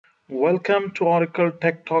Welcome to Oracle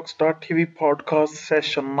Tech Talks.tv podcast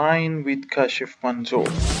session 9 with Kashif Manzoor.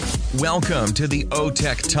 Welcome to the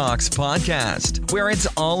OTech Talks podcast, where it's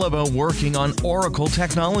all about working on Oracle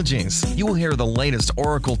technologies. You will hear the latest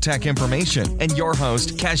Oracle tech information, and your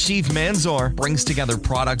host, Kashif Manzoor, brings together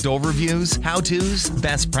product overviews, how-tos,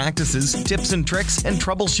 best practices, tips and tricks, and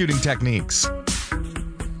troubleshooting techniques.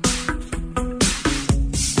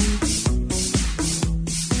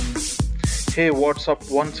 Hey, what's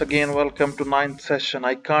up? Once again, welcome to 9th session.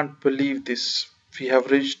 I can't believe this. We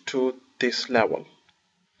have reached to this level.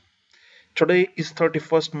 Today is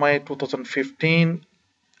 31st May 2015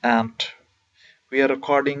 and we are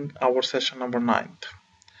recording our session number 9th.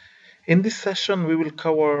 In this session, we will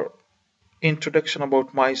cover introduction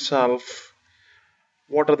about myself,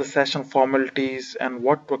 what are the session formalities and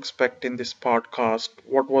what to expect in this podcast,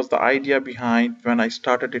 what was the idea behind when I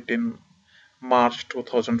started it in March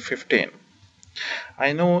 2015.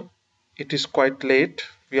 I know it is quite late.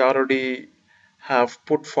 We already have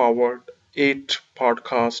put forward 8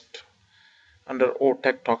 podcasts under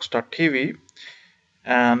otechtalks.tv,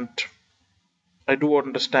 and I do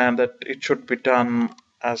understand that it should be done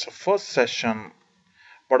as a first session,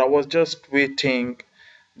 but I was just waiting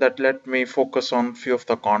that let me focus on few of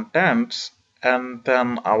the contents and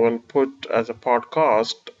then I will put as a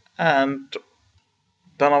podcast, and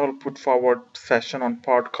then I will put forward session on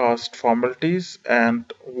podcast formalities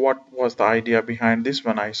and what was the idea behind this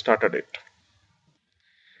when I started it.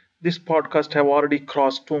 This podcast have already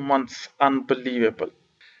crossed 2 months. Unbelievable.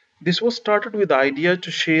 This was started with the idea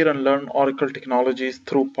to share and learn Oracle technologies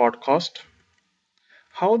through podcast.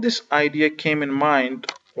 How this idea came in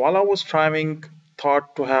mind while I was driving,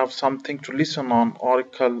 thought to have something to listen on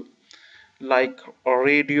Oracle like a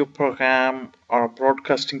radio program or a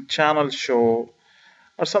broadcasting channel show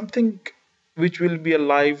or something which will be a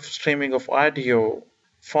live streaming of audio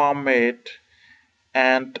format,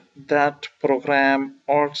 and that program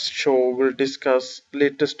or show will discuss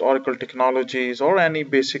latest Oracle technologies or any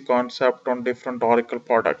basic concept on different Oracle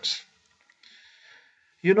products.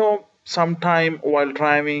 Sometime while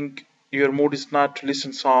driving, your mood is not to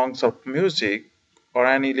listen songs or music or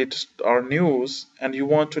any latest or news, and you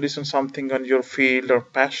want to listen something on your field or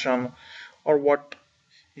passion or what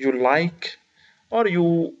you like or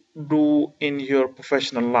you do in your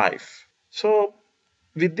professional life. So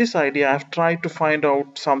with this idea, I've tried to find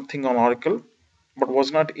out something on Oracle, but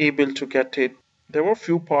was not able to get it. There were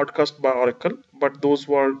few podcasts by Oracle, but those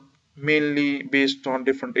were mainly based on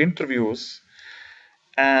different interviews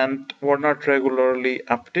and were not regularly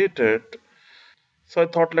updated. So I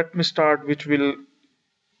thought let me start, which will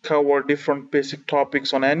cover different basic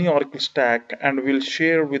topics on any Oracle stack and will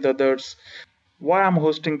share with others why I'm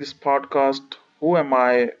hosting this podcast, who am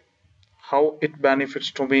I, how it benefits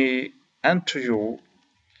to me and to you.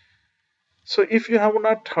 So if you have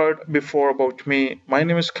not heard before about me, my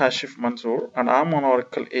name is Kashif Manzoor and I'm an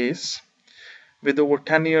Oracle Ace with over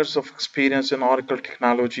 10 years of experience in Oracle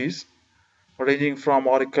technologies, ranging from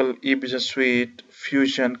Oracle e-business suite,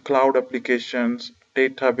 Fusion, cloud applications,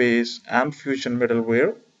 database, and Fusion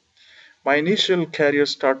middleware. My initial career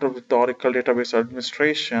started with the Oracle database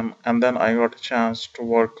administration, and then I got a chance to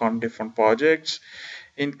work on different projects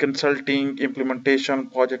in consulting,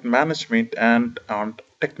 implementation, project management, and on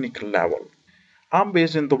technical level. I'm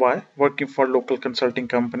based in Dubai, working for a local consulting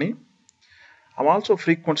company. I'm also a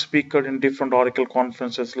frequent speaker in different Oracle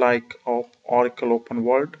conferences like Oracle Open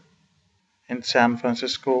World in San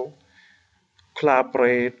Francisco,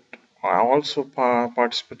 Collaborate. I also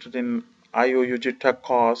participated in IOUG Tech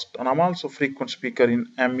Cost, and I'm also a frequent speaker in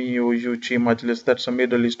MEOUG Majlis, that's a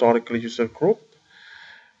Middle East Oracle user group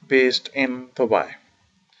based in Dubai.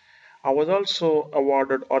 I was also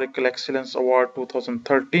awarded Oracle Excellence Award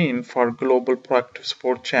 2013 for Global Proactive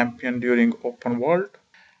Support Champion during Open World,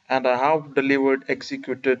 and I have delivered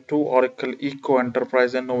executed 2 Oracle Eco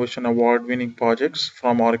Enterprise Innovation Award winning projects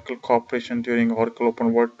from Oracle Corporation during Oracle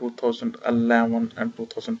Open World 2011 and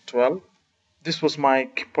 2012. This was my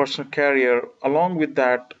personal career. Along with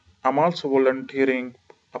that, I'm also volunteering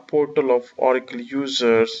a portal of Oracle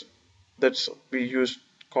users that's we use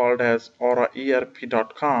called as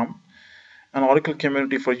oraerp.com, an Oracle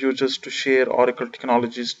community for users to share Oracle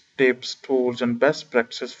technologies, tips, tools, and best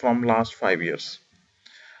practices from last 5 years.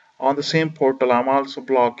 On the same portal, I'm also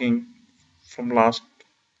blogging from last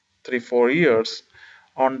 3-4 years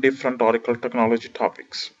on different Oracle technology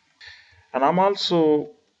topics. And I'm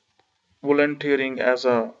also volunteering as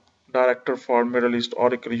a director for Middle East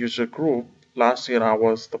Oracle User Group. Last year I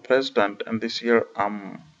was the president, and this year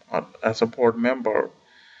I'm as a board member,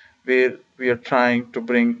 where we are trying to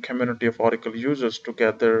bring community of Oracle users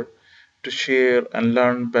together to share and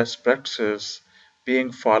learn best practices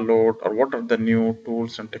being followed, or what are the new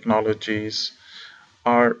tools and technologies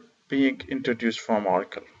are being introduced from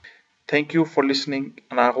Oracle. Thank you for listening,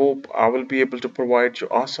 and I hope I will be able to provide you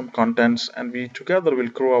awesome contents, and we together will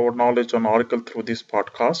grow our knowledge on Oracle through this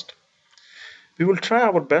podcast. We will try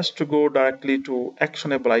our best to go directly to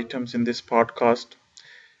actionable items in this podcast.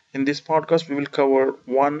 In this podcast, we will cover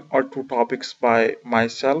one or two topics by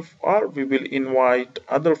myself, or we will invite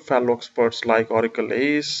other fellow experts like Oracle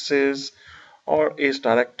ACEs, or ACE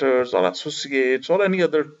directors, or associates, or any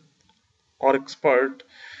other or expert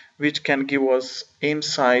which can give us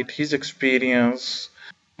insight, his experience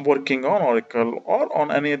working on Oracle or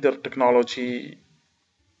on any other technology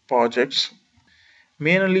projects.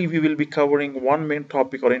 Mainly, we will be covering one main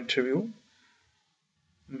topic or interview.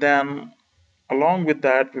 Then, along with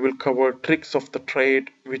that, we will cover tricks of the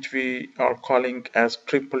trade, which we are calling as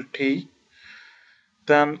triple T.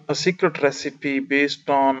 Then, a secret recipe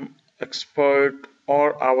based on expert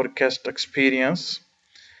or our guest experience.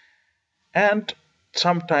 And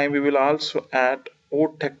sometime we will also add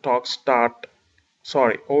OTech Talks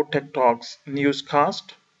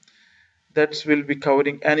newscast that will be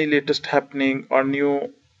covering any latest happening or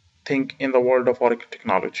new thing in the world of Oracle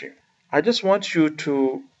technology. I just want you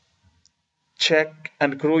to check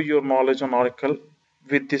and grow your knowledge on Oracle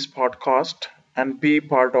with this podcast and be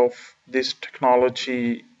part of this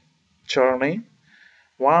technology journey.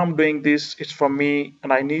 Why I'm doing this is for me,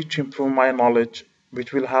 and I need to improve my knowledge,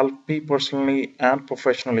 which will help me personally and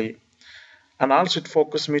professionally. And also it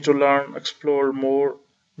focuses me to learn, explore more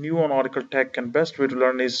new on Oracle tech, and best way to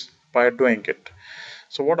learn is by doing it.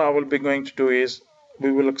 So what I will be going to do is we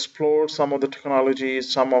will explore some of the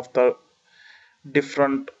technologies, some of the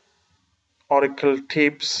different Oracle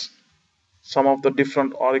tips, some of the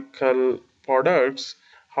different Oracle products,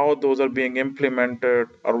 how those are being implemented,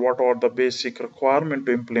 or what are the basic requirement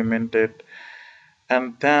to implement it.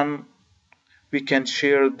 And then we can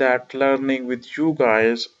share that learning with you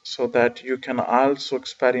guys so that you can also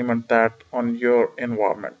experiment that on your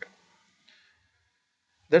environment.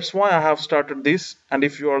 That's why I have started this. And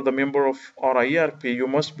if you are the member of Aura ERP, you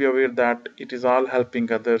must be aware that it is all helping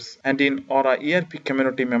others. And in Aura ERP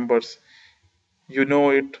community members, you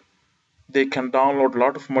know it, they can download a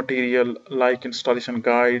lot of material like installation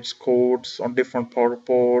guides, codes on different power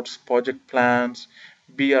ports, project plans,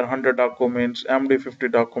 BR100 documents, MD50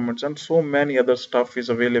 documents, and so many other stuff is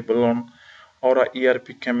available on Aura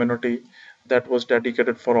ERP community that was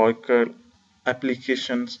dedicated for Oracle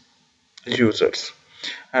applications users.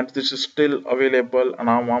 And this is still available, and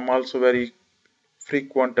I'm also very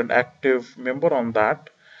frequent and active member on that.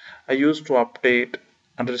 I used to update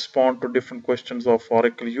and respond to different questions of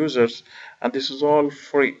Oracle users, and this is all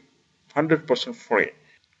free, 100% free.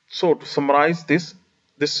 So, to summarize this,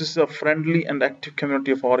 this is a friendly and active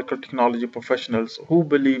community of Oracle technology professionals who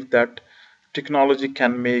believe that technology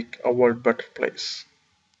can make a world better place.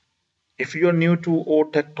 If you are new to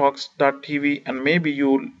otechtalks.tv and maybe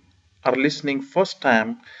you are listening first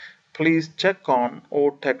time, please check on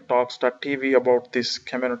otechtalks.tv about this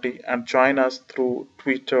community and join us through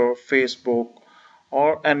Twitter, Facebook,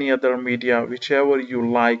 or any other media, whichever you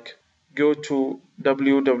like. Go to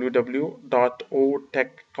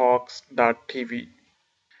www.otechtalks.tv.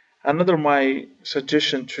 Another my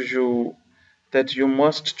suggestion to you that you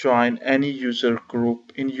must join any user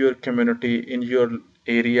group in your community, in your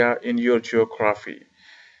area, in your geography.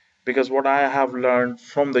 Because what I have learned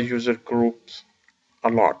from the user groups a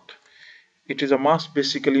lot. It is a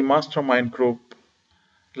basically mastermind group,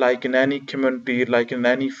 like in any community, like in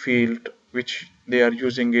any field which they are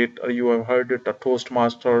using it, or you have heard it, a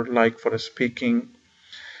Toastmaster, like for speaking.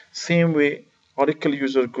 Same way, Oracle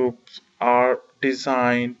user groups are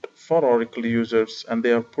designed for Oracle users and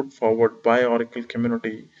they are put forward by Oracle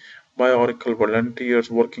community, by Oracle volunteers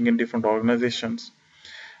working in different organizations.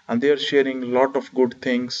 And they are sharing a lot of good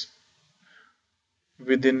things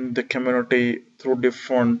within the community through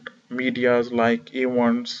different medias like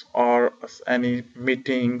events or any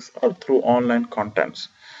meetings or through online contents.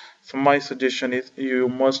 So my suggestion is you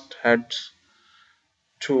must head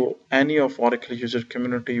to any of Oracle user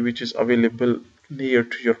community which is available near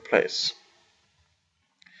to your place.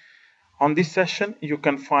 On this session, you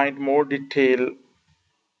can find more detail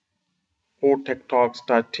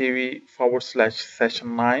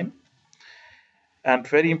otechtalks.tv/session 9. And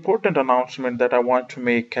very important announcement that I want to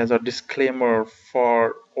make as a disclaimer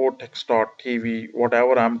for otex.tv,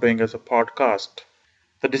 whatever I'm doing as a podcast.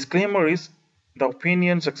 The disclaimer is the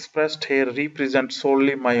opinions expressed here represent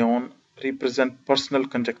solely my own, represent personal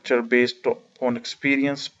conjecture based upon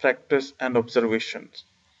experience, practice, and observations,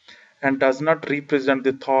 and does not represent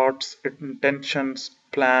the thoughts, intentions,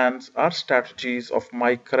 plans, or strategies of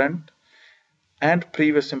my current and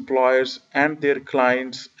previous employers and their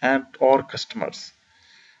clients and or customers.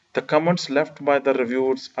 The comments left by the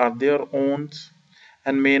reviewers are their own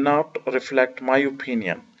and may not reflect my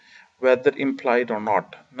opinion, whether implied or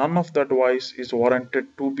not. None of the advice is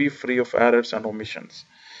warranted to be free of errors and omissions.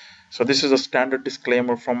 So this is a standard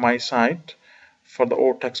disclaimer from my side for the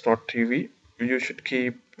otext.tv.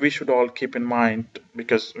 We should all keep in mind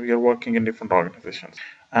because we are working in different organizations.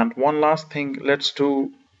 And one last thing, let's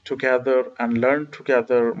do together and learn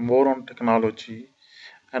together more on technology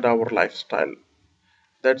and our lifestyle.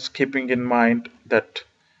 That's keeping in mind that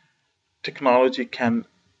technology can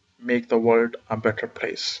make the world a better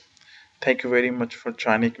place. Thank you very much for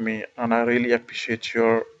joining me, and I really appreciate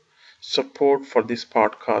your support for this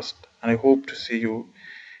podcast. And I hope to see you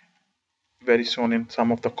very soon in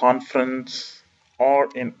some of the conference or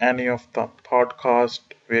in any of the podcast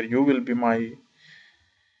where you will be my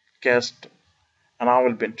guest and I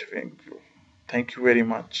will be interviewing you. Thank you very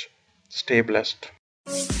much. Stay blessed.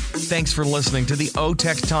 Thanks for listening to the O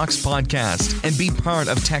Tech Talks podcast and be part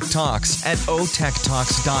of Tech Talks at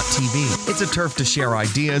otechtalks.tv. It's a turf to share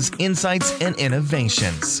ideas, insights, and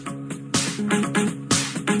innovations.